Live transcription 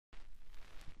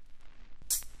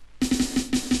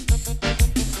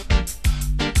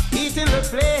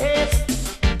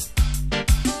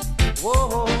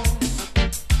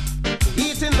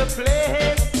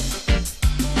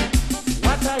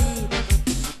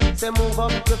Say move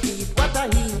up your feet, what a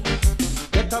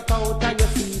heat. Get up out of your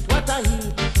seat, what a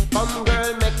heat. Come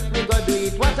girl, make me go do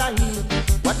it, what a heat.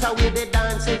 What a way they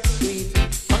dance, it's sweet.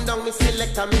 Come down, me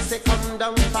selector, me say come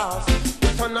down fast.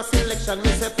 Put on a selection, me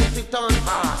say put it on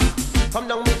fast. Come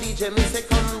down, me DJ, me say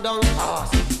come down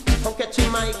fast. Come catch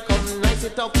your mic, come nice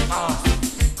it up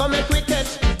fast. Come make we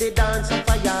catch the dance of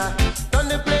fire. Turn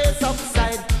the place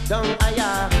upside down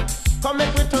higher. Come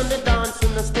make we turn the dance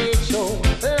in the stage show.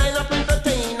 Line up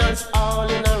entertainers all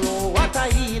in a row. What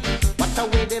a heat, what a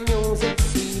way the music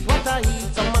sweet. What a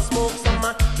heat, some a smoke, some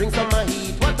a drink, some a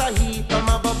heat. What a heat, some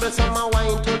a bubble, some a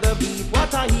wine to the beat.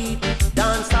 What a heat,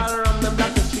 dance all around them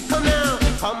black and street. Come now,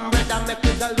 come brother, make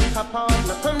we go look apart.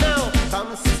 Now come now,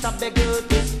 come sister, beg you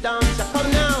this dance. Yeah,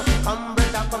 come now, come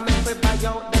brother, come make we buy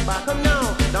out the back. Come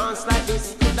now, dance like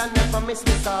this, could I never miss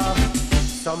this off.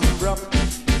 Some rock,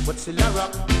 but still a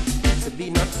rock. To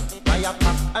be not buy a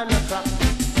pop and a crack.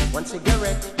 One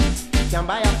cigarette, can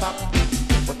buy a pop.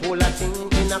 But whole a thing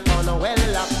in a corner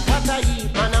well up. What a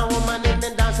heat, man and woman in the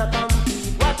dance a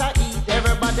compete. What a heat,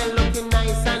 everybody looking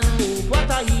nice and neat. What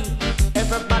a heat,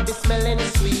 everybody smelling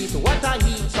sweet. What a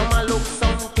heat, some a look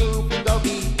something to go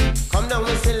beat. Come down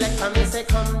me select and me say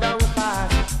come down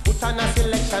fast. Put on a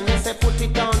selection, me say put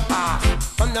it down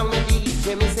fast. Come down me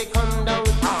DJ, me say come down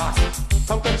fast.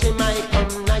 Come catch your mic